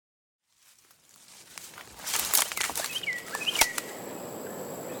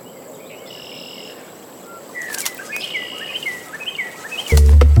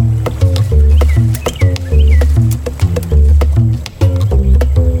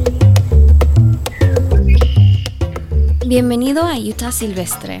Bienvenido a Utah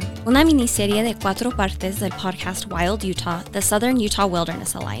Silvestre, una miniserie de 4 partes del podcast Wild Utah de Southern Utah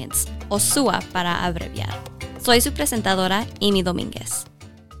Wilderness Alliance, o SUA para abreviar. Soy su presentadora, Amy Domínguez.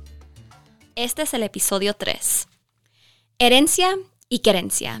 Este es el episodio 3. Herencia y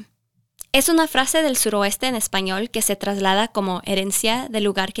querencia. Es una frase del suroeste en español que se traslada como herencia del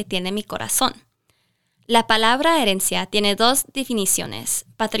lugar que tiene mi corazón. La palabra herencia tiene 2 definiciones,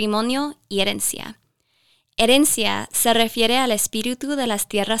 patrimonio y herencia. Herencia se refiere al espíritu de las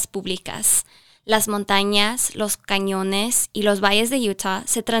tierras públicas. Las montañas, los cañones y los valles de Utah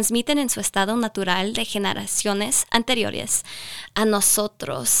se transmiten en su estado natural de generaciones anteriores a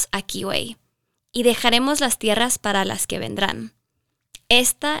nosotros aquí hoy, y dejaremos las tierras para las que vendrán.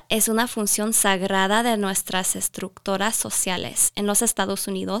 Esta es una función sagrada de nuestras estructuras sociales en los Estados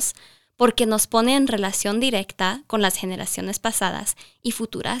Unidos porque nos pone en relación directa con las generaciones pasadas y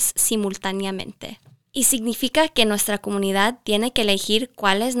futuras simultáneamente. Y significa que nuestra comunidad tiene que elegir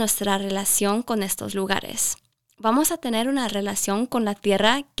cuál es nuestra relación con estos lugares. ¿Vamos a tener una relación con la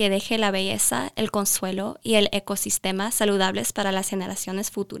tierra que deje la belleza, el consuelo y el ecosistema saludables para las generaciones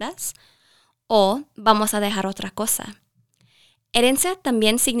futuras? ¿O vamos a dejar otra cosa? Herencia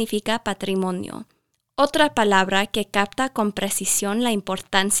también significa patrimonio, otra palabra que capta con precisión la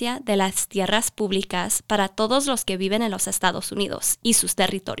importancia de las tierras públicas para todos los que viven en los Estados Unidos y sus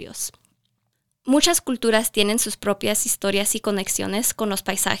territorios. Muchas culturas tienen sus propias historias y conexiones con los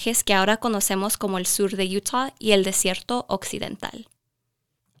paisajes que ahora conocemos como el sur de Utah y el desierto occidental.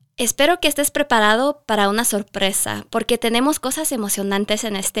 Espero que estés preparado para una sorpresa, porque tenemos cosas emocionantes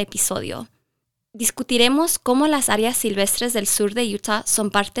en este episodio. Discutiremos cómo las áreas silvestres del sur de Utah son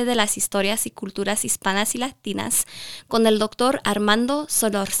parte de las historias y culturas hispanas y latinas con el Dr. Armando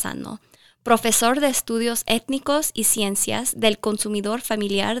Solórzano, profesor de Estudios Étnicos y Ciencias del Consumidor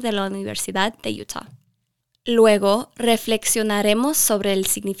Familiar de la Universidad de Utah. Luego, reflexionaremos sobre el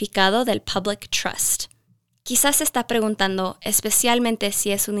significado del Public Trust. Quizás se está preguntando, especialmente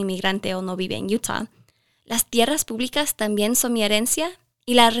si es un inmigrante o no vive en Utah, ¿las tierras públicas también son mi herencia?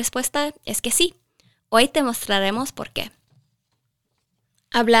 Y la respuesta es que sí. Hoy te mostraremos por qué.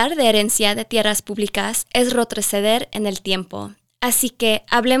 Hablar de herencia de tierras públicas es retroceder en el tiempo. Así que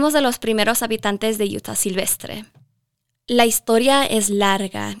hablemos de los primeros habitantes de Utah Silvestre. La historia es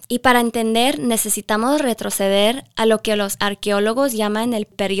larga y para entender necesitamos retroceder a lo que los arqueólogos llaman el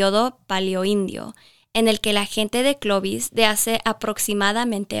periodo paleoindio, en el que la gente de Clovis de hace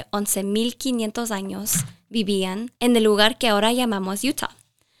aproximadamente 11.500 años vivían en el lugar que ahora llamamos Utah.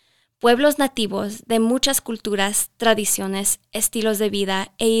 Pueblos nativos de muchas culturas, tradiciones, estilos de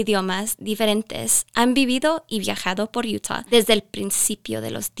vida e idiomas diferentes han vivido y viajado por Utah desde el principio de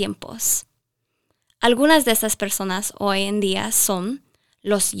los tiempos. Algunas de estas personas hoy en día son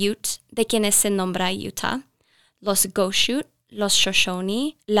los Ute, de quienes se nombra Utah, los Goshute, los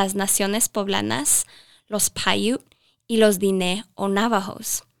Shoshone, las naciones poblanas, los Paiute y los Diné o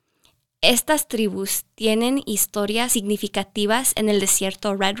Navajos. Estas tribus tienen historias significativas en el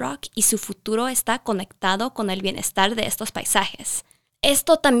desierto Red Rock y su futuro está conectado con el bienestar de estos paisajes.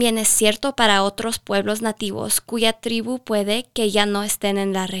 Esto también es cierto para otros pueblos nativos cuya tribu puede que ya no estén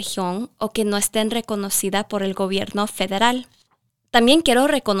en la región o que no estén reconocida por el gobierno federal. También quiero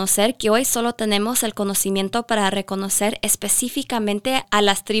reconocer que hoy solo tenemos el conocimiento para reconocer específicamente a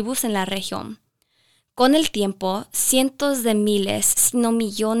las tribus en la región. Con el tiempo, cientos de miles, si no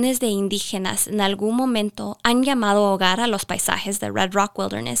millones de indígenas en algún momento han llamado hogar a los paisajes de Red Rock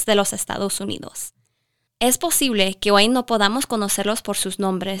Wilderness de los Estados Unidos. Es posible que hoy no podamos conocerlos por sus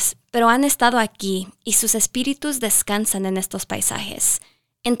nombres, pero han estado aquí y sus espíritus descansan en estos paisajes.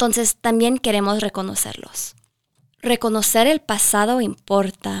 Entonces también queremos reconocerlos. Reconocer el pasado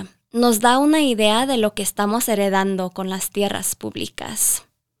importa. Nos da una idea de lo que estamos heredando con las tierras públicas.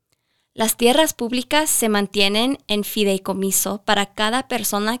 Las tierras públicas se mantienen en fideicomiso para cada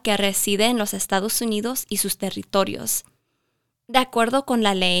persona que reside en los Estados Unidos y sus territorios. De acuerdo con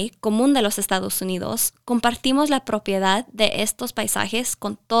la ley común de los Estados Unidos, compartimos la propiedad de estos paisajes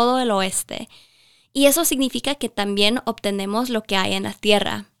con todo el oeste, y eso significa que también obtenemos lo que hay en la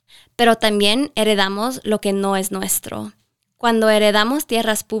tierra, pero también heredamos lo que no es nuestro. Cuando heredamos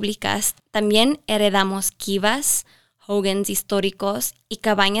tierras públicas, también heredamos kivas, hogans históricos y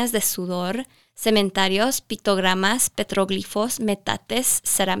cabañas de sudor, cementerios, pictogramas, petroglifos, metates,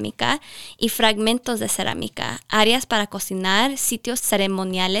 cerámica y fragmentos de cerámica, áreas para cocinar, sitios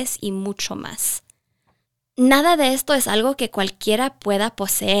ceremoniales y mucho más. Nada de esto es algo que cualquiera pueda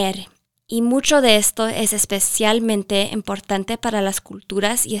poseer, y mucho de esto es especialmente importante para las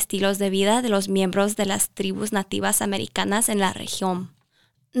culturas y estilos de vida de los miembros de las tribus nativas americanas en la región.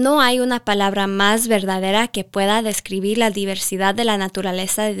 No hay una palabra más verdadera que pueda describir la diversidad de la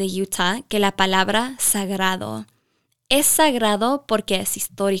naturaleza de Utah que la palabra sagrado. Es sagrado porque es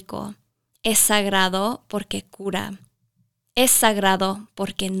histórico. Es sagrado porque cura. Es sagrado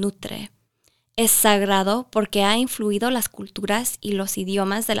porque nutre. Es sagrado porque ha influido las culturas y los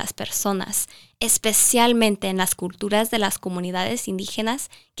idiomas de las personas, especialmente en las culturas de las comunidades indígenas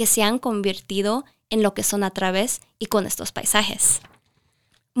que se han convertido en lo que son a través y con estos paisajes.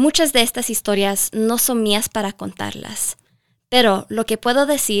 Muchas de estas historias no son mías para contarlas, pero lo que puedo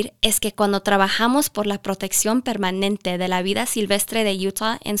decir es que cuando trabajamos por la protección permanente de la vida silvestre de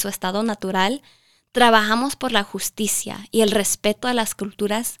Utah en su estado natural, trabajamos por la justicia y el respeto a las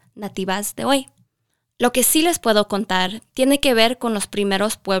culturas nativas de hoy. Lo que sí les puedo contar tiene que ver con los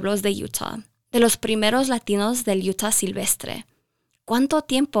primeros pueblos de Utah, de los primeros latinos del Utah silvestre. ¿Cuánto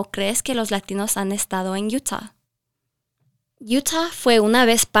tiempo crees que los latinos han estado en Utah? Utah fue una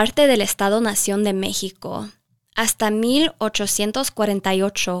vez parte del Estado-Nación de México, hasta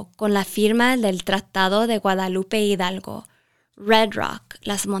 1848 con la firma del Tratado de Guadalupe Hidalgo. Red Rock,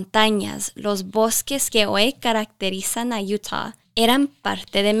 las montañas, los bosques que hoy caracterizan a Utah eran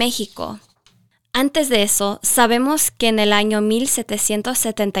parte de México. Antes de eso, sabemos que en el año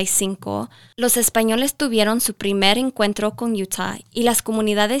 1775, los españoles tuvieron su primer encuentro con Utah y las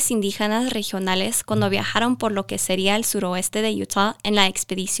comunidades indígenas regionales cuando viajaron por lo que sería el suroeste de Utah en la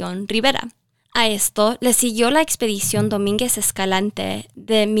expedición Rivera. A esto le siguió la expedición Domínguez Escalante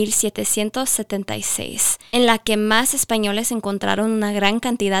de 1776, en la que más españoles encontraron una gran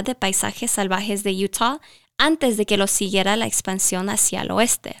cantidad de paisajes salvajes de Utah antes de que los siguiera la expansión hacia el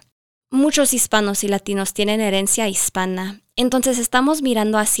oeste. Muchos hispanos y latinos tienen herencia hispana, entonces estamos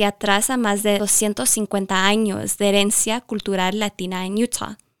mirando hacia atrás a más de 250 años de herencia cultural latina en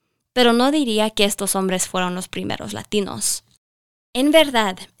Utah, pero no diría que estos hombres fueron los primeros latinos. En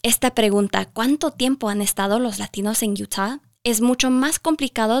verdad, esta pregunta, ¿cuánto tiempo han estado los latinos en Utah?, es mucho más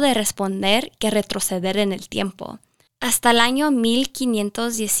complicado de responder que retroceder en el tiempo. Hasta el año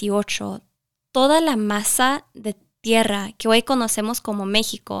 1518, toda la masa de tierra que hoy conocemos como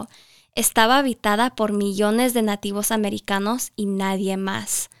México estaba habitada por millones de nativos americanos y nadie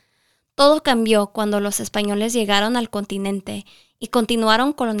más. Todo cambió cuando los españoles llegaron al continente y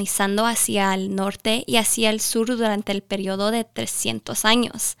continuaron colonizando hacia el norte y hacia el sur durante el periodo de 300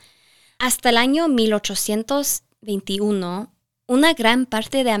 años. Hasta el año 1821, una gran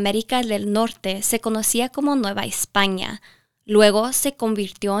parte de América del Norte se conocía como Nueva España. Luego se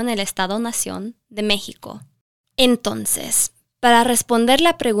convirtió en el Estado-Nación de México. Entonces, para responder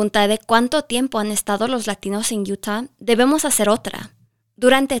la pregunta de cuánto tiempo han estado los latinos en Utah, debemos hacer otra.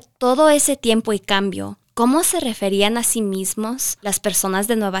 Durante todo ese tiempo y cambio, ¿cómo se referían a sí mismos las personas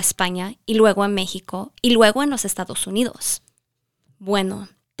de Nueva España y luego en México y luego en los Estados Unidos? Bueno,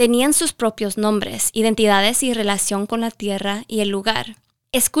 tenían sus propios nombres, identidades y relación con la tierra y el lugar.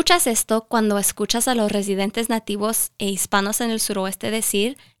 Escuchas esto cuando escuchas a los residentes nativos e hispanos en el suroeste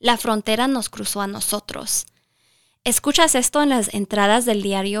decir, la frontera nos cruzó a nosotros. Escuchas esto en las entradas del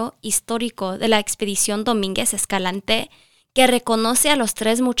diario histórico de la expedición Domínguez Escalante, que reconoce a los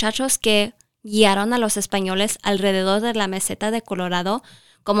 3 muchachos que guiaron a los españoles alrededor de la meseta de Colorado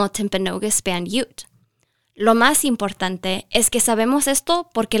como Timpanogos Band Ute. Lo más importante es que sabemos esto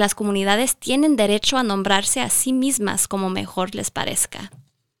porque las comunidades tienen derecho a nombrarse a sí mismas como mejor les parezca.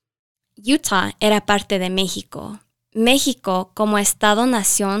 Utah era parte de México. México, como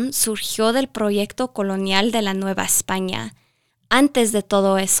Estado-nación, surgió del proyecto colonial de la Nueva España. Antes de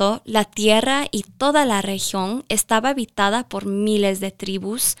todo eso, la tierra y toda la región estaba habitada por miles de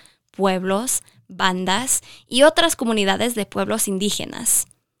tribus, pueblos, bandas y otras comunidades de pueblos indígenas.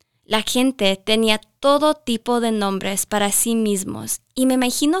 La gente tenía todo tipo de nombres para sí mismos y me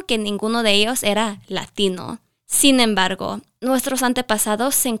imagino que ninguno de ellos era latino. Sin embargo, nuestros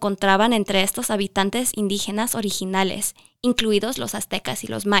antepasados se encontraban entre estos habitantes indígenas originales, incluidos los aztecas y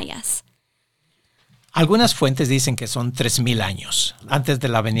los mayas. Algunas fuentes dicen que son 3,000 años, antes de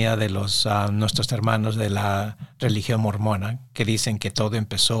la venida de nuestros hermanos de la religión mormona, que dicen que todo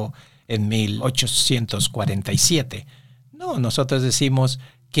empezó en 1847. No, nosotros decimos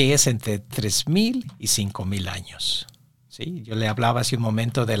que es entre 3,000 y 5,000 años. Sí, yo le hablaba hace un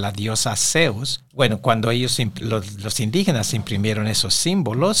momento de la diosa Zeus. Bueno, cuando los indígenas imprimieron esos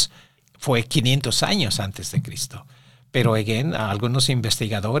símbolos, fue 500 años antes de Cristo. Pero, algunos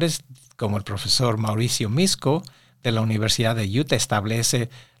investigadores, como el profesor Mauricio Misco, de la Universidad de Utah, establece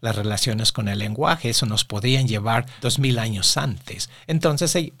las relaciones con el lenguaje. Eso nos podrían llevar 2,000 años antes.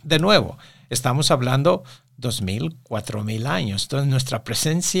 Entonces, de nuevo, estamos hablando 2,000, 4,000 años. Entonces, nuestra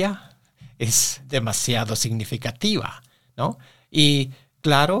presencia es demasiado significativa, ¿no? Y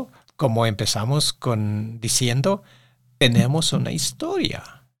Claro, como empezamos diciendo, tenemos una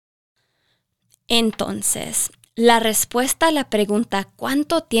historia. Entonces, la respuesta a la pregunta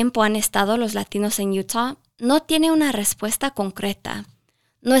 ¿cuánto tiempo han estado los latinos en Utah? No tiene una respuesta concreta.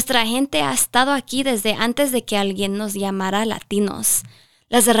 Nuestra gente ha estado aquí desde antes de que alguien nos llamara latinos.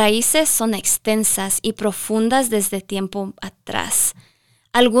 Las raíces son extensas y profundas desde tiempo atrás.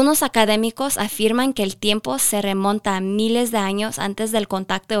 Algunos académicos afirman que el tiempo se remonta a miles de años antes del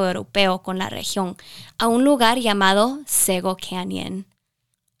contacto europeo con la región, a un lugar llamado Sego Canyon.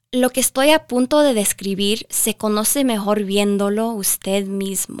 Lo que estoy a punto de describir se conoce mejor viéndolo usted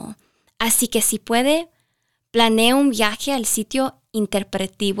mismo. Así que si puede, planee un viaje al sitio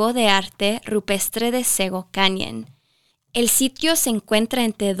interpretativo de arte rupestre de Sego Canyon. El sitio se encuentra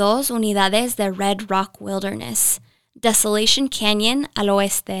entre dos unidades de Red Rock Wilderness, Desolation Canyon al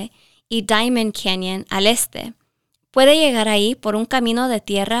oeste y Diamond Canyon al este. Puede llegar ahí por un camino de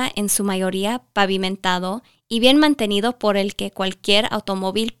tierra en su mayoría pavimentado y bien mantenido por el que cualquier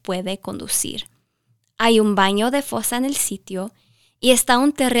automóvil puede conducir. Hay un baño de fosa en el sitio y está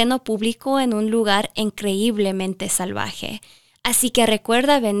un terreno público en un lugar increíblemente salvaje. Así que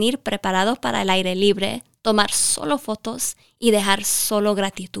recuerda venir preparado para el aire libre, tomar solo fotos y dejar solo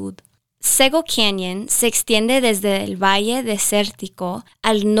gratitud. Sego Canyon se extiende desde el valle desértico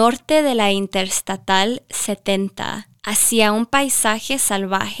al norte de la Interestatal 70 hacia un paisaje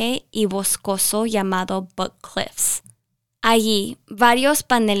salvaje y boscoso llamado Buck Cliffs. Allí, varios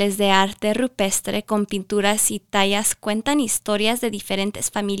paneles de arte rupestre con pinturas y tallas cuentan historias de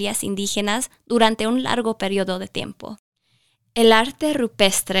diferentes familias indígenas durante un largo periodo de tiempo. El arte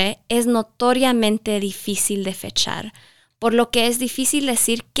rupestre es notoriamente difícil de fechar, por lo que es difícil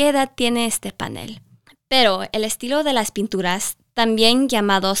decir qué edad tiene este panel. Pero el estilo de las pinturas, también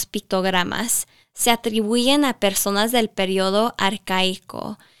llamados pictogramas, se atribuyen a personas del periodo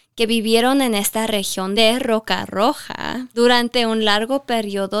arcaico que vivieron en esta región de Roca Roja durante un largo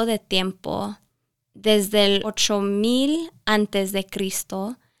periodo de tiempo, desde el 8000 a.C.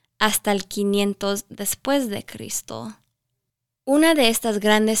 hasta el 500 después de Cristo. Una de estas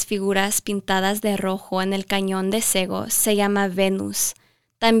grandes figuras pintadas de rojo en el cañón de Sego se llama Venus,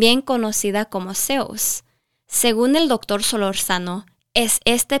 también conocida como Zeus. Según el Dr. Solorzano, es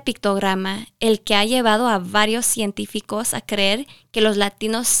este pictograma el que ha llevado a varios científicos a creer que los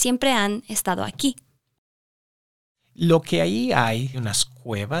latinos siempre han estado aquí. Lo que ahí hay, unas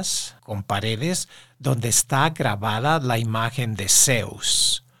cuevas con paredes donde está grabada la imagen de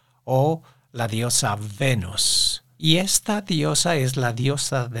Zeus o la diosa Venus. Y esta diosa es la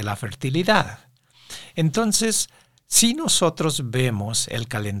diosa de la fertilidad. Entonces, si nosotros vemos el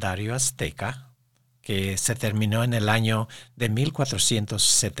calendario azteca, que se terminó en el año de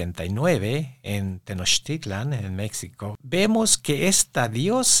 1479 en Tenochtitlan, en México, vemos que esta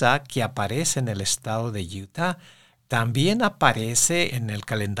diosa que aparece en el estado de Utah también aparece en el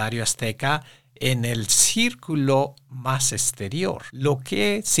calendario azteca en el círculo más exterior. Lo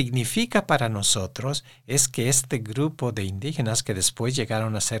que significa para nosotros es que este grupo de indígenas que después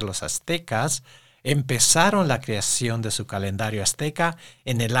llegaron a ser los aztecas empezaron la creación de su calendario azteca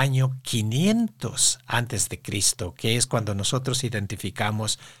en el año 500 a.C., que es cuando nosotros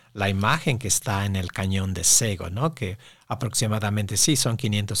identificamos la imagen que está en el cañón de Sego, ¿no? Que aproximadamente sí son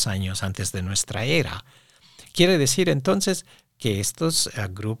 500 años antes de nuestra era. Quiere decir entonces que estos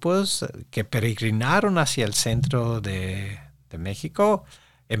grupos que peregrinaron hacia el centro de México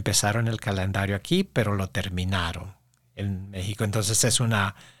empezaron el calendario aquí, pero lo terminaron en México. Entonces es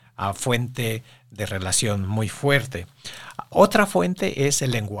una fuente de relación muy fuerte. Otra fuente es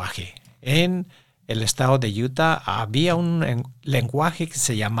el lenguaje. En el estado de Utah había un lenguaje que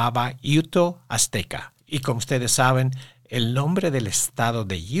se llamaba Uto-Azteca. Y como ustedes saben, el nombre del estado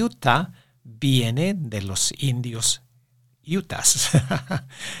de Utah viene de los indios Utahs.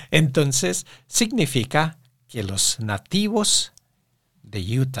 Entonces, significa que los nativos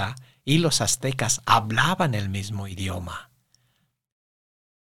de Utah y los aztecas hablaban el mismo idioma.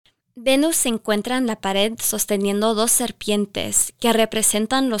 Venus se encuentra en la pared sosteniendo dos serpientes que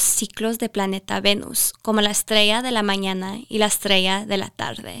representan los ciclos del planeta Venus, como la estrella de la mañana y la estrella de la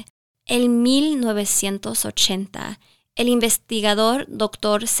tarde. En 1980, el investigador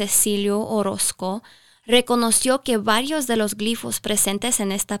Dr. Cecilio Orozco reconoció que varios de los glifos presentes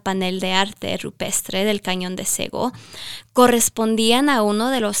en este panel de arte rupestre del Cañón de Sego correspondían a uno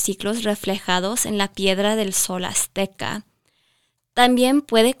de los ciclos reflejados en la piedra del sol azteca. También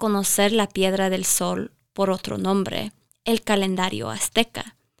puede conocer la piedra del sol por otro nombre, el calendario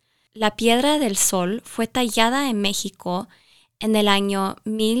azteca. La piedra del sol fue tallada en México en el año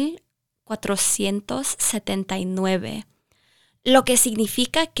 1479. lo que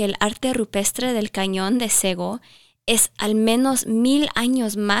significa que el arte rupestre del Cañón de Sego es al menos 1000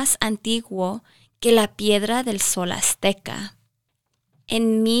 años más antiguo que la Piedra del Sol azteca.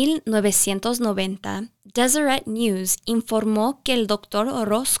 En 1990, Deseret News informó que el Dr.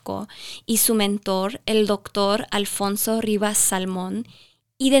 Orozco y su mentor, el Dr. Alfonso Rivas Salmón,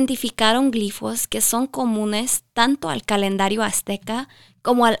 identificaron glifos que son comunes tanto al calendario azteca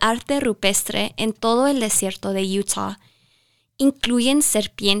como al arte rupestre en todo el desierto de Utah. Incluyen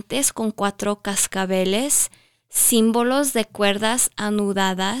serpientes con 4 cascabeles, símbolos de cuerdas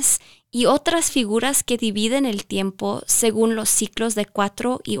anudadas y otras figuras que dividen el tiempo según los ciclos de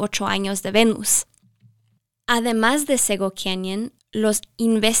 4 y 8 años de Venus. Además de Sego Canyon, los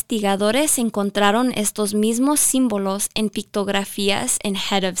investigadores encontraron estos mismos símbolos en pictografías en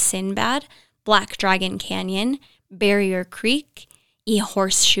Head of Sinbad, Black Dragon Canyon, Barrier Creek y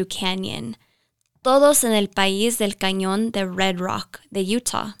Horseshoe Canyon, todos en el país del cañón de Red Rock de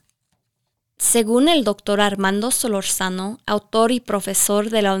Utah. Según el Dr. Armando Solorzano, autor y profesor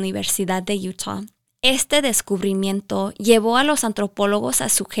de la Universidad de Utah, este descubrimiento llevó a los antropólogos a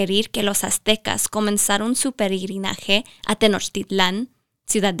sugerir que los aztecas comenzaron su peregrinaje a Tenochtitlán,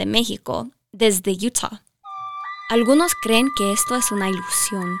 Ciudad de México, desde Utah. Algunos creen que esto es una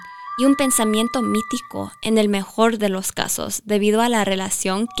ilusión y un pensamiento mítico en el mejor de los casos, debido a la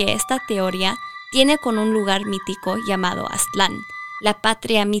relación que esta teoría tiene con un lugar mítico llamado Aztlán, la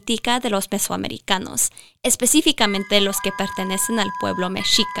patria mítica de los mesoamericanos, específicamente los que pertenecen al pueblo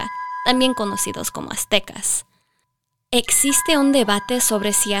mexica, también conocidos como aztecas. Existe un debate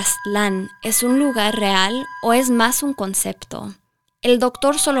sobre si Aztlán es un lugar real o es más un concepto. El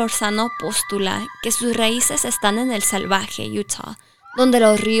Dr. Solorzano postula que sus raíces están en el salvaje Utah, donde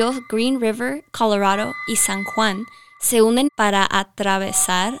los ríos Green River, Colorado y San Juan se unen para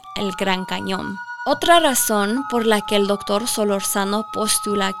atravesar el Gran Cañón. Otra razón por la que el Dr. Solorzano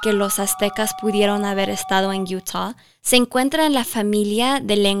postula que los aztecas pudieron haber estado en Utah se encuentra en la familia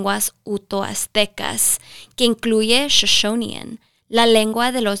de lenguas uto-aztecas, que incluye Shoshonean, la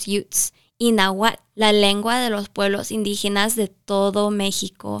lengua de los Utes, y Nahuatl, la lengua de los pueblos indígenas de todo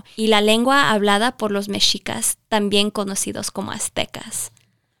México, y la lengua hablada por los mexicas, también conocidos como aztecas.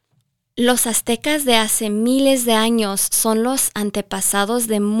 Los aztecas de hace miles de años son los antepasados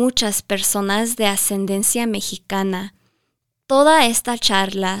de muchas personas de ascendencia mexicana. Toda esta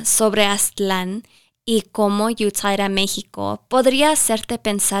charla sobre Aztlán y cómo Utah era México podría hacerte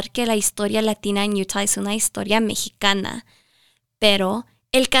pensar que la historia latina en Utah es una historia mexicana, pero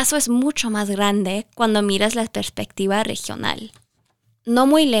el caso es mucho más grande cuando miras la perspectiva regional. No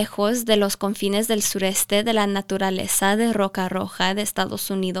muy lejos de los confines del sureste de la naturaleza de Roca Roja de Estados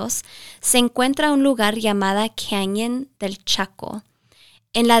Unidos, se encuentra un lugar llamado Cañón del Chaco.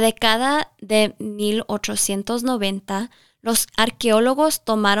 En la década de 1890, los arqueólogos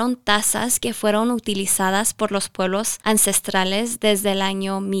tomaron tazas que fueron utilizadas por los pueblos ancestrales desde el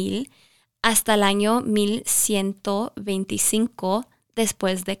año 1000 hasta el año 1125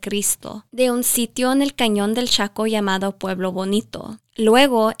 después de Cristo, de un sitio en el Cañón del Chaco llamado Pueblo Bonito.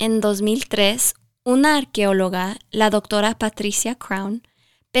 Luego, en 2003, una arqueóloga, la doctora Patricia Crown,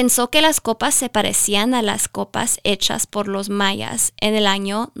 pensó que las copas se parecían a las copas hechas por los mayas en el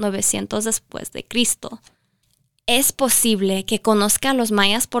año 900 después de Cristo. Es posible que conozca a los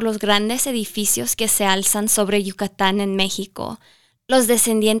mayas por los grandes edificios que se alzan sobre Yucatán en México. Los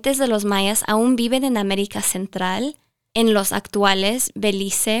descendientes de los mayas aún viven en América Central, en los actuales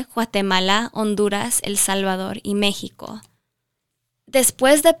Belice, Guatemala, Honduras, El Salvador y México.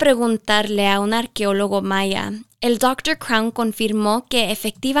 Después de preguntarle a un arqueólogo maya, el Dr. Crown confirmó que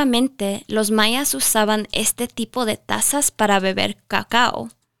efectivamente los mayas usaban este tipo de tazas para beber cacao.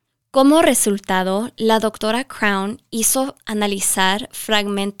 Como resultado, la doctora Crown hizo analizar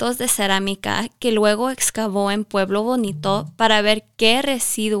fragmentos de cerámica que luego excavó en Pueblo Bonito para ver qué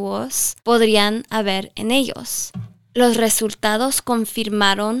residuos podrían haber en ellos. Los resultados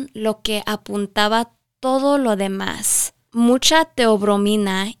confirmaron lo que apuntaba todo lo demás: mucha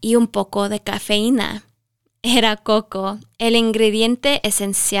teobromina y un poco de cafeína. Era coco, el ingrediente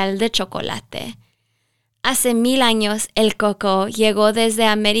esencial de chocolate. Hace 1000 años el coco llegó desde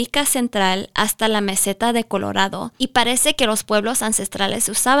América Central hasta la meseta de Colorado y parece que los pueblos ancestrales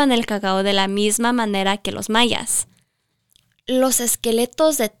usaban el cacao de la misma manera que los mayas. Los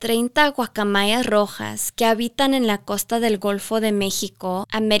esqueletos de 30 guacamayas rojas que habitan en la costa del Golfo de México,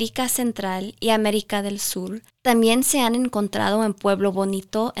 América Central y América del Sur también se han encontrado en Pueblo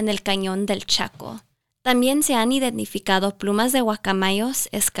Bonito en el Cañón del Chaco. También se han identificado plumas de guacamayos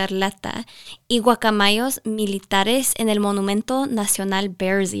escarlata y guacamayos militares en el Monumento Nacional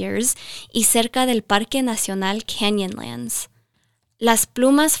Bears Ears y cerca del Parque Nacional Canyonlands. Las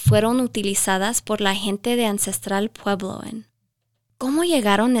plumas fueron utilizadas por la gente de Ancestral Puebloan. ¿Cómo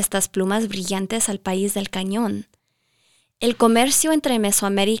llegaron estas plumas brillantes al país del Cañón? El comercio entre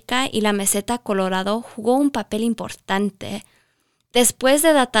Mesoamérica y la meseta Colorado jugó un papel importante. Después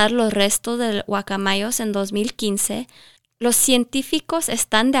de datar los restos de guacamayos en 2015, los científicos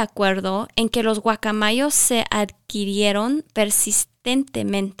están de acuerdo en que los guacamayos se adquirieron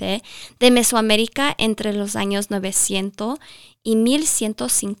persistentemente de Mesoamérica entre los años 900 y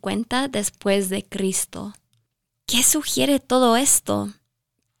 1150 después de Cristo. ¿Qué sugiere todo esto?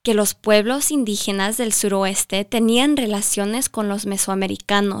 Que los pueblos indígenas del suroeste tenían relaciones con los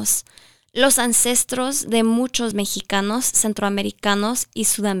mesoamericanos, los ancestros de muchos mexicanos, centroamericanos y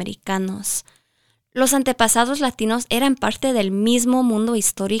sudamericanos. Los antepasados latinos eran parte del mismo mundo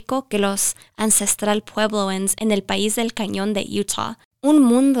histórico que los Ancestral Puebloans en el país del Cañón de Utah, un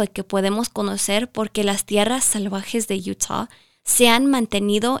mundo que podemos conocer porque las tierras salvajes de Utah se han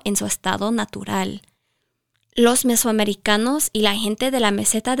mantenido en su estado natural. Los mesoamericanos y la gente de la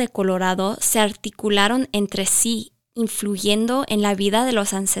meseta de Colorado se articularon entre sí, influyendo en la vida de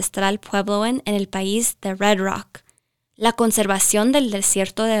los Ancestral Puebloan en el país de Red Rock. La conservación del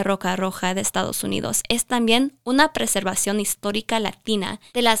desierto de Roca Roja de Estados Unidos es también una preservación histórica latina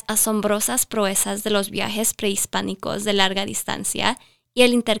de las asombrosas proezas de los viajes prehispánicos de larga distancia y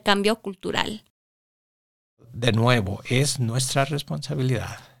el intercambio cultural. De nuevo, es nuestra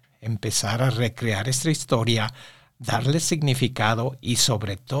responsabilidad empezar a recrear esta historia, darle significado y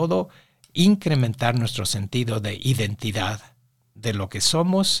sobre todo incrementar nuestro sentido de identidad, de lo que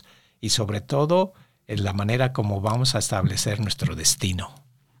somos y sobre todo en la manera como vamos a establecer nuestro destino.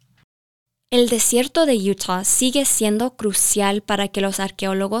 El desierto de Utah sigue siendo crucial para que los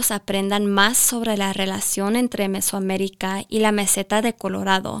arqueólogos aprendan más sobre la relación entre Mesoamérica y la meseta de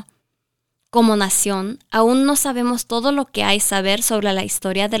Colorado. Como nación, aún no sabemos todo lo que hay saber sobre la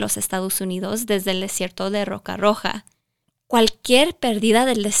historia de los Estados Unidos desde el desierto de Roca Roja. Cualquier pérdida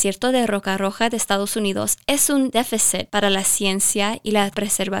del desierto de Roca Roja de Estados Unidos es un déficit para la ciencia y la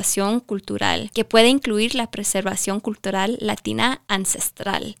preservación cultural, que puede incluir la preservación cultural latina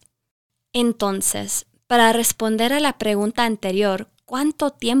ancestral. Entonces, para responder a la pregunta anterior,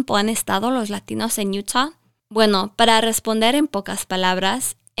 ¿cuánto tiempo han estado los latinos en Utah? Bueno, para responder en pocas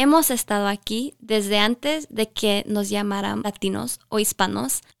palabras, hemos estado aquí desde antes de que nos llamaran latinos o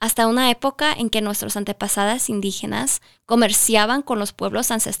hispanos, hasta una época en que nuestros antepasados indígenas comerciaban con los pueblos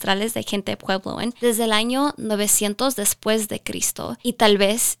ancestrales de gente puebloan desde el año 900 después de Cristo y tal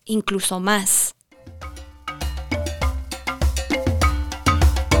vez incluso más.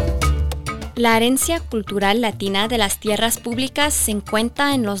 La herencia cultural latina de las tierras públicas se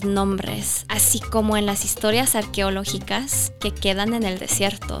encuentra en los nombres, así como en las historias arqueológicas que quedan en el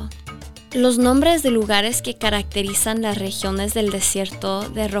desierto. Los nombres de lugares que caracterizan las regiones del desierto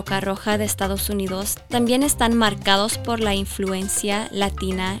de Roca Roja de Estados Unidos también están marcados por la influencia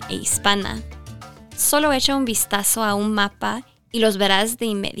latina e hispana. Solo echa un vistazo a un mapa y los verás de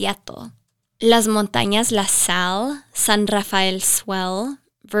inmediato. Las montañas La Salle, San Rafael Swell,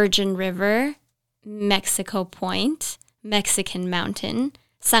 Virgin River, Mexico Point, Mexican Mountain,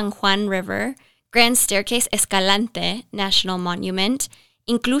 San Juan River, Grand Staircase Escalante National Monument,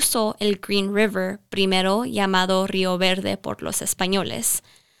 incluso el Green River, primero llamado Río Verde por los españoles.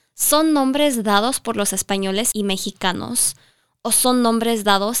 ¿Son nombres dados por los españoles y mexicanos o son nombres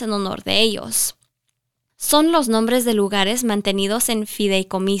dados en honor de ellos? Son los nombres de lugares mantenidos en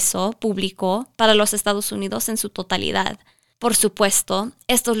fideicomiso público para los Estados Unidos en su totalidad. Por supuesto,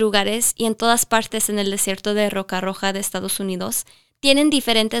 estos lugares y en todas partes en el desierto de Roca Roja de Estados Unidos tienen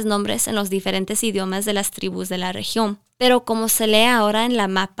diferentes nombres en los diferentes idiomas de las tribus de la región. Pero como se lee ahora en la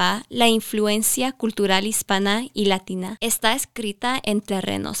mapa, la influencia cultural hispana y latina está escrita en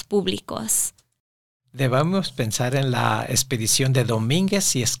terrenos públicos. Debemos pensar en la expedición de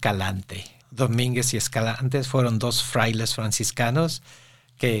Domínguez y Escalante. Domínguez y Escalante fueron dos frailes franciscanos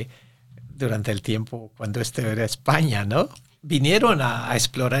que durante el tiempo cuando era España, ¿no? Vinieron a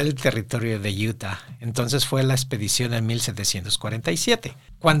explorar el territorio de Utah. Entonces fue la expedición en 1747.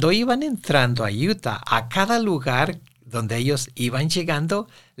 Cuando iban entrando a Utah, a cada lugar donde ellos iban llegando,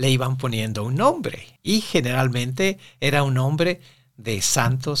 le iban poniendo un nombre. Y generalmente era un nombre de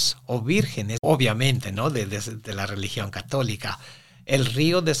santos o vírgenes, obviamente, ¿no? De la religión católica. El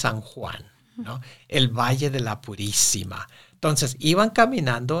río de San Juan, ¿no? El Valle de la Purísima. Entonces iban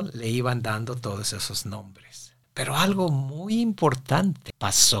caminando, le iban dando todos esos nombres. Pero algo muy importante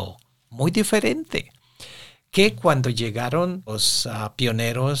pasó, muy diferente, que cuando llegaron los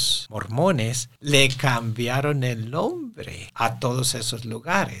pioneros mormones, le cambiaron el nombre a todos esos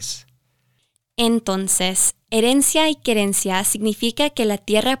lugares. Entonces, Herencia y querencia significa que la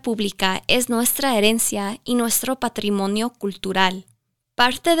tierra pública es nuestra herencia y nuestro patrimonio cultural.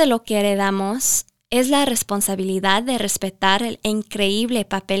 Parte de lo que heredamos es la responsabilidad de respetar el increíble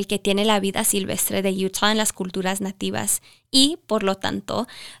papel que tiene la vida silvestre de Utah en las culturas nativas y, por lo tanto,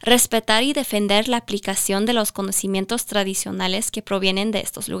 respetar y defender la aplicación de los conocimientos tradicionales que provienen de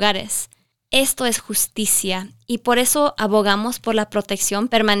estos lugares. Esto es justicia y por eso abogamos por la protección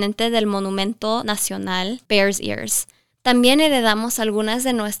permanente del monumento nacional Bears Ears. También heredamos algunas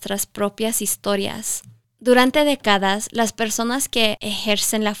de nuestras propias historias. Durante décadas, las personas que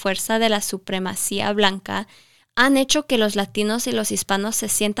ejercen la fuerza de la supremacía blanca han hecho que los latinos y los hispanos se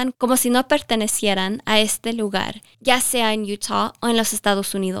sientan como si no pertenecieran a este lugar, ya sea en Utah o en los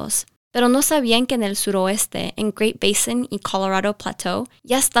Estados Unidos. Pero no sabían que en el suroeste, en Great Basin y Colorado Plateau,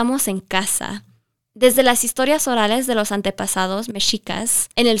 ya estamos en casa. Desde las historias orales de los antepasados mexicas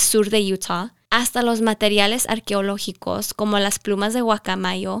en el sur de Utah, hasta los materiales arqueológicos como las plumas de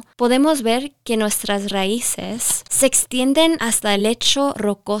guacamayo, podemos ver que nuestras raíces se extienden hasta el lecho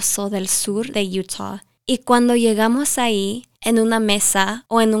rocoso del sur de Utah. Y cuando llegamos ahí, en una mesa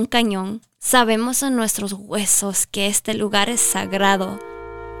o en un cañón, sabemos en nuestros huesos que este lugar es sagrado,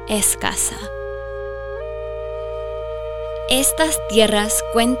 es casa. Estas tierras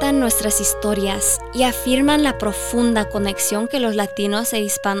cuentan nuestras historias y afirman la profunda conexión que los latinos e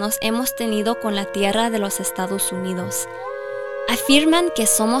hispanos hemos tenido con la tierra de los Estados Unidos. Afirman que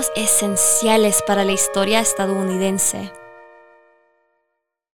somos esenciales para la historia estadounidense.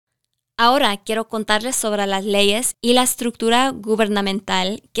 Ahora quiero contarles sobre las leyes y la estructura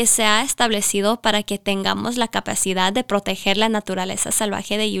gubernamental que se ha establecido para que tengamos la capacidad de proteger la naturaleza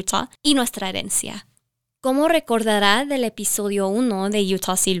salvaje de Utah y nuestra herencia. Como recordará del episodio 1 de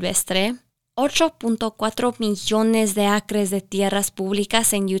Utah Silvestre, 8.4 millones de acres de tierras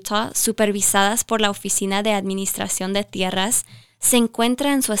públicas en Utah supervisadas por la Oficina de Administración de Tierras se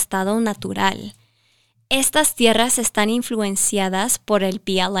encuentran en su estado natural. Estas tierras están influenciadas por el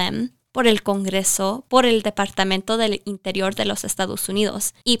BLM, por el Congreso, por el Departamento del Interior de los Estados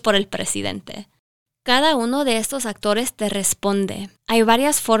Unidos y por el presidente. Cada uno de estos actores te responde. Hay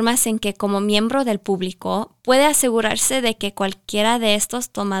varias formas en que como miembro del público puede asegurarse de que cualquiera de estos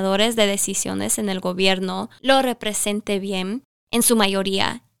tomadores de decisiones en el gobierno lo represente bien, en su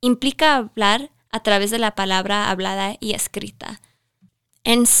mayoría. Implica hablar a través de la palabra hablada y escrita.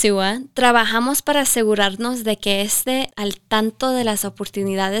 En SUA, trabajamos para asegurarnos de que esté al tanto de las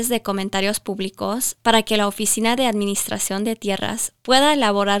oportunidades de comentarios públicos para que la Oficina de Administración de Tierras pueda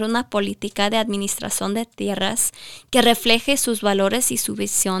elaborar una política de administración de tierras que refleje sus valores y su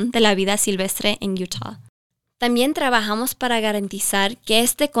visión de la vida silvestre en Utah. También trabajamos para garantizar que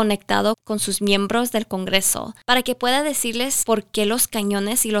esté conectado con sus miembros del Congreso, para que pueda decirles por qué los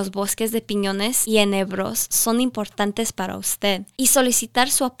cañones y los bosques de piñones y enebros son importantes para usted, y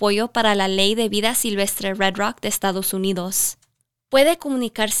solicitar su apoyo para la Ley de Vida Silvestre Red Rock de Estados Unidos. Puede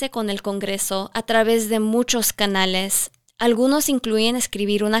comunicarse con el Congreso a través de muchos canales. Algunos incluyen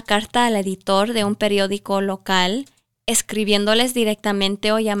escribir una carta al editor de un periódico local, escribiéndoles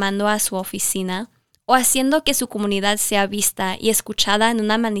directamente o llamando a su oficina, o haciendo que su comunidad sea vista y escuchada en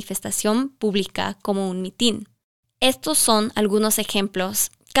una manifestación pública como un mitin. Estos son algunos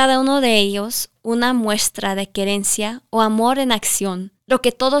ejemplos, cada uno de ellos una muestra de querencia o amor en acción. Lo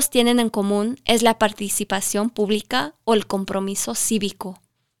que todos tienen en común es la participación pública o el compromiso cívico.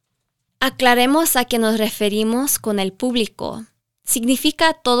 Aclaremos a qué nos referimos con el público. Significa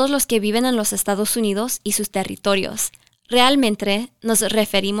a todos los que viven en los Estados Unidos y sus territorios. Realmente nos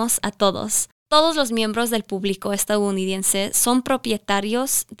referimos a todos. Todos los miembros del público estadounidense son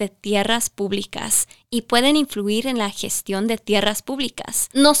propietarios de tierras públicas y pueden influir en la gestión de tierras públicas,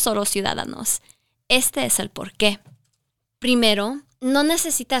 no solo ciudadanos. Este es el porqué. Primero, no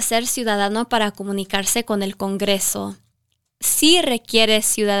necesita ser ciudadano para comunicarse con el Congreso. Sí requiere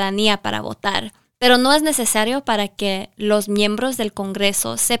ciudadanía para votar, pero no es necesario para que los miembros del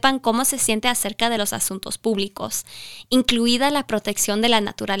Congreso sepan cómo se siente acerca de los asuntos públicos, incluida la protección de la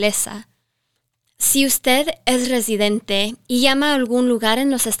naturaleza. Si usted es residente y llama a algún lugar en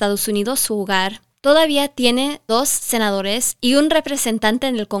los Estados Unidos su hogar, todavía tiene 2 senadores y un representante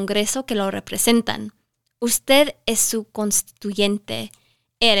en el Congreso que lo representan. Usted es su constituyente.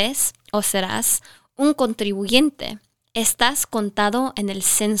 Eres, o serás, un contribuyente. Estás contado en el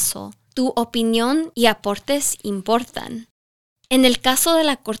censo. Tu opinión y aportes importan. En el caso de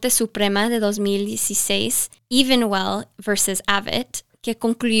la Corte Suprema de 2016, Evenwell vs. Abbott, que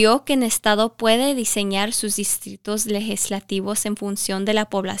concluyó que un estado puede diseñar sus distritos legislativos en función de la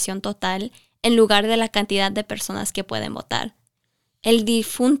población total en lugar de la cantidad de personas que pueden votar. El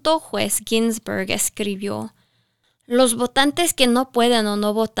difunto juez Ginsburg escribió: Los votantes que no pueden o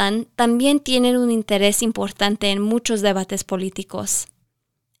no votan también tienen un interés importante en muchos debates políticos.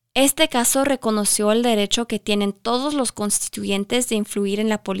 Este caso reconoció el derecho que tienen todos los constituyentes de influir en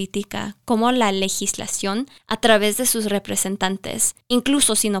la política, como la legislación, a través de sus representantes,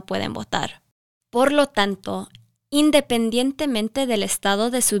 incluso si no pueden votar. Por lo tanto, independientemente del estado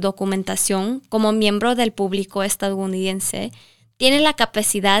de su documentación como miembro del público estadounidense, tiene la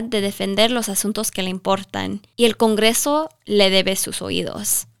capacidad de defender los asuntos que le importan, y el Congreso le debe sus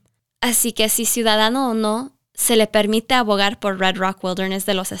oídos. Así que si ciudadano o no, se le permite abogar por Red Rock Wilderness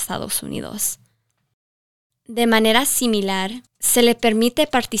de los Estados Unidos. De manera similar, se le permite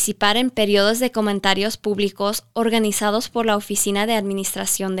participar en periodos de comentarios públicos organizados por la Oficina de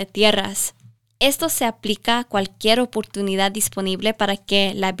Administración de Tierras. Esto se aplica a cualquier oportunidad disponible para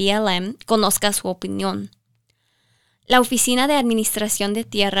que la BLM conozca su opinión. La Oficina de Administración de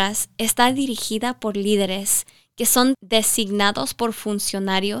Tierras está dirigida por líderes que son designados por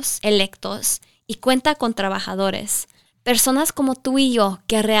funcionarios electos y cuenta con trabajadores, personas como tú y yo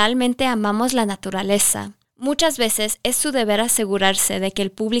que realmente amamos la naturaleza. Muchas veces es su deber asegurarse de que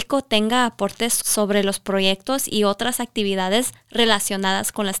el público tenga aportes sobre los proyectos y otras actividades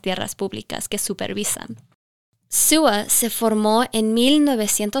relacionadas con las tierras públicas que supervisan. SUA se formó en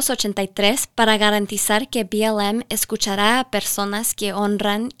 1983 para garantizar que BLM escuchará a personas que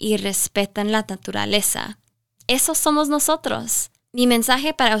honran y respetan la naturaleza. Esos somos nosotros. Mi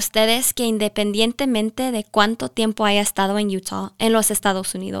mensaje para ustedes es que independientemente de cuánto tiempo haya estado en Utah, en los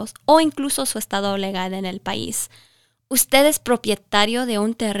Estados Unidos, o incluso su estado legal en el país, usted es propietario de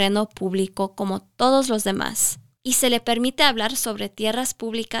un terreno público como todos los demás. Y se le permite hablar sobre tierras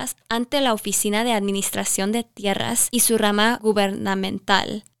públicas ante la Oficina de Administración de Tierras y su rama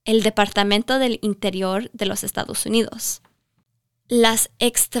gubernamental, el Departamento del Interior de los Estados Unidos. Las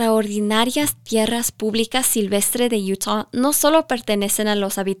extraordinarias tierras públicas silvestres de Utah no solo pertenecen a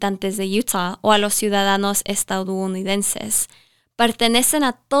los habitantes de Utah o a los ciudadanos estadounidenses, pertenecen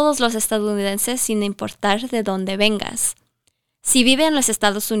a todos los estadounidenses sin importar de dónde vengas. Si vive en los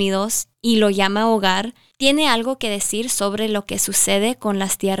Estados Unidos y lo llama hogar, tiene algo que decir sobre lo que sucede con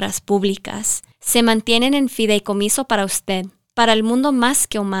las tierras públicas. Se mantienen en fideicomiso para usted, para el mundo más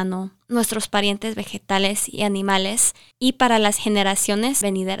que humano, nuestros parientes vegetales y animales, y para las generaciones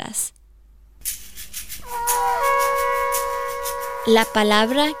venideras. La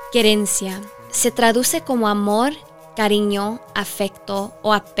palabra querencia se traduce como amor, cariño, afecto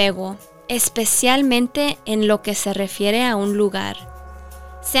o apego, especialmente en lo que se refiere a un lugar.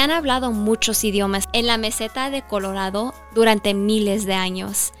 Se han hablado muchos idiomas en la meseta de Colorado durante miles de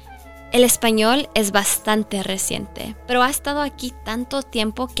años. El español es bastante reciente, pero ha estado aquí tanto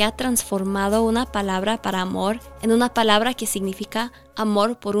tiempo que ha transformado una palabra para amor en una palabra que significa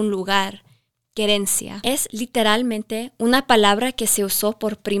amor por un lugar. Querencia es literalmente una palabra que se usó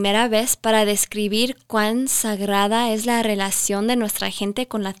por primera vez para describir cuán sagrada es la relación de nuestra gente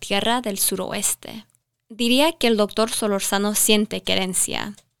con la tierra del suroeste. Diría que el Dr. Solorzano siente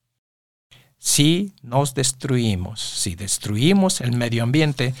querencia. Si nos destruimos, si destruimos el medio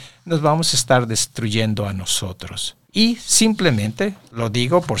ambiente, nos vamos a estar destruyendo a nosotros. Y simplemente lo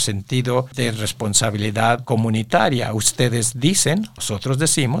digo por sentido de responsabilidad comunitaria. Ustedes dicen, nosotros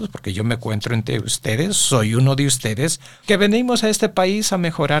decimos, porque yo me encuentro entre ustedes, soy uno de ustedes, que venimos a este país a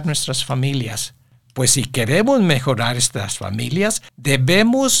mejorar nuestras familias. Pues si queremos mejorar estas familias,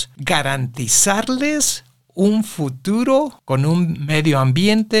 debemos garantizarles un futuro con un medio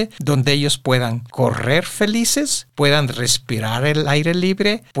ambiente donde ellos puedan correr felices, puedan respirar el aire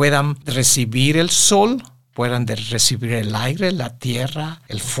libre, puedan recibir el sol, puedan recibir el aire, la tierra,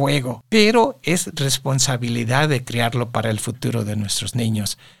 el fuego. Pero es responsabilidad de criarlo para el futuro de nuestros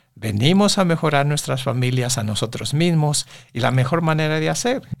niños. Venimos a mejorar nuestras familias a nosotros mismos y la mejor manera de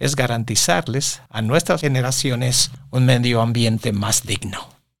hacer es garantizarles a nuestras generaciones un medio ambiente más digno.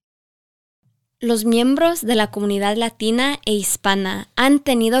 Los miembros de la comunidad latina e hispana han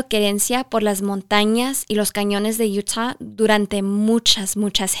tenido querencia por las montañas y los cañones de Utah durante muchas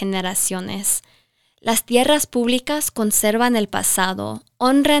generaciones. Las tierras públicas conservan el pasado,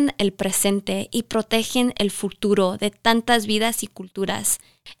 honran el presente y protegen el futuro de tantas vidas y culturas.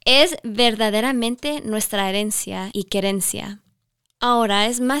 Es verdaderamente nuestra herencia y querencia. Ahora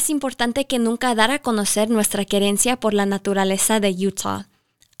es más importante que nunca dar a conocer nuestra querencia por la naturaleza de Utah.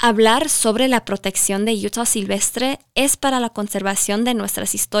 Hablar sobre la protección de Utah silvestre es para la conservación de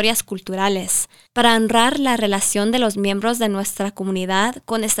nuestras historias culturales, para honrar la relación de los miembros de nuestra comunidad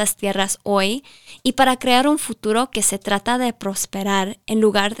con estas tierras hoy y para crear un futuro que se trata de prosperar en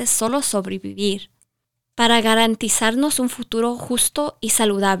lugar de solo sobrevivir. Para garantizarnos un futuro justo y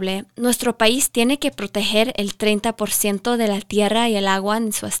saludable, nuestro país tiene que proteger el 30% de la tierra y el agua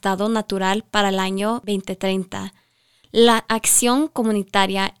en su estado natural para el año 2030. La acción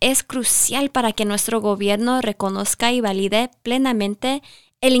comunitaria es crucial para que nuestro gobierno reconozca y valide plenamente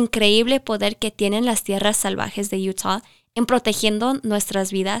el increíble poder que tienen las tierras salvajes de Utah en protegiendo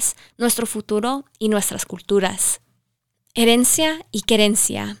nuestras vidas, nuestro futuro y nuestras culturas. Herencia y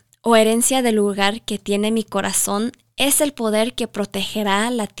querencia, o herencia del lugar que tiene mi corazón, es el poder que protegerá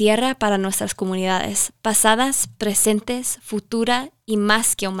la tierra para nuestras comunidades, pasadas, presentes, futura y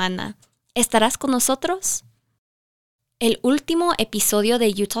más que humana. ¿Estarás con nosotros? El último episodio de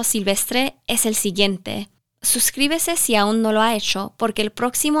Utah Silvestre es el siguiente. Suscríbese si aún no lo ha hecho, porque el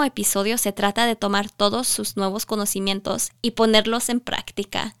próximo episodio se trata de tomar todos sus nuevos conocimientos y ponerlos en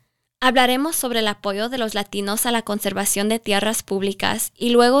práctica. Hablaremos sobre el apoyo de los latinos a la conservación de tierras públicas y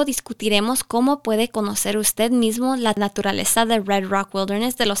luego discutiremos cómo puede conocer usted mismo la naturaleza del Red Rock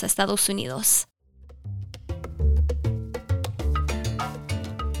Wilderness de los Estados Unidos.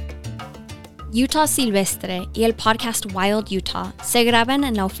 Utah Silvestre y el podcast Wild Utah se graban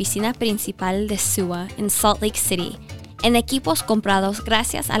en la oficina principal de SUA en Salt Lake City, en equipos comprados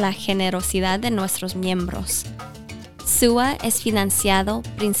gracias a la generosidad de nuestros miembros. SUA es financiado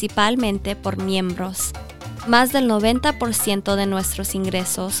principalmente por miembros. Más del 90% de nuestros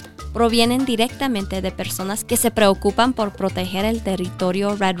ingresos provienen directamente de personas que se preocupan por proteger el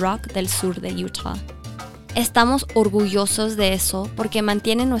territorio Red Rock del sur de Utah. Estamos orgullosos de eso porque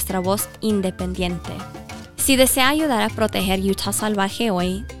mantiene nuestra voz independiente. Si desea ayudar a proteger Utah salvaje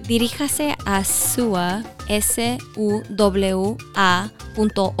hoy, diríjase a SUA.org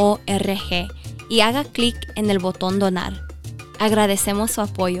y haga clic en el botón Donar. Agradecemos su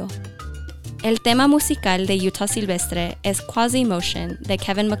apoyo. El tema musical de Utah Silvestre es Quasimotion de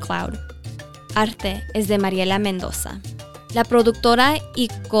Kevin MacLeod. Arte es de Mariela Mendoza. La productora y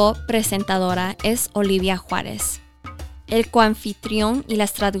copresentadora es Olivia Juárez. El coanfitrión y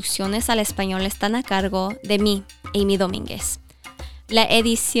las traducciones al español están a cargo de mí, Amy Domínguez. La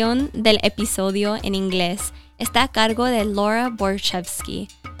edición del episodio en inglés está a cargo de Laura Borchevsky.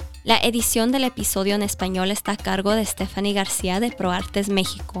 La edición del episodio en español está a cargo de Stephanie García de ProArtes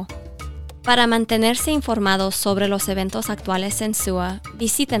México. Para mantenerse informados sobre los eventos actuales en SUA,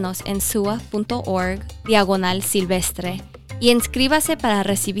 visítenos en sua.org/silvestre y inscríbase para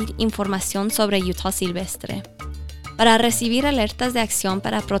recibir información sobre Utah Silvestre. Para recibir alertas de acción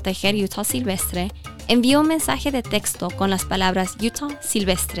para proteger Utah Silvestre, envíe un mensaje de texto con las palabras Utah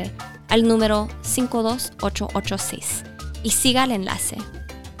Silvestre al número 52886 y siga el enlace.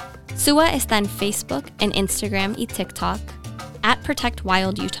 SUA está en Facebook, en Instagram y TikTok,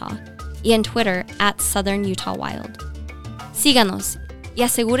 @ProtectWildUtah, y en Twitter, @SouthernUtahWild. Síganos y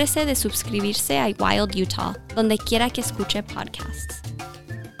asegúrese de suscribirse a Wild Utah, donde quiera que escuche podcasts.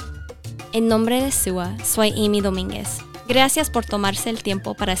 En nombre de SUA, soy Amy Domínguez. Gracias por tomarse el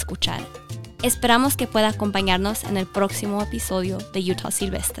tiempo para escuchar. Esperamos que pueda acompañarnos en el próximo episodio de Utah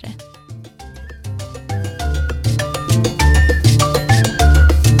Silvestre.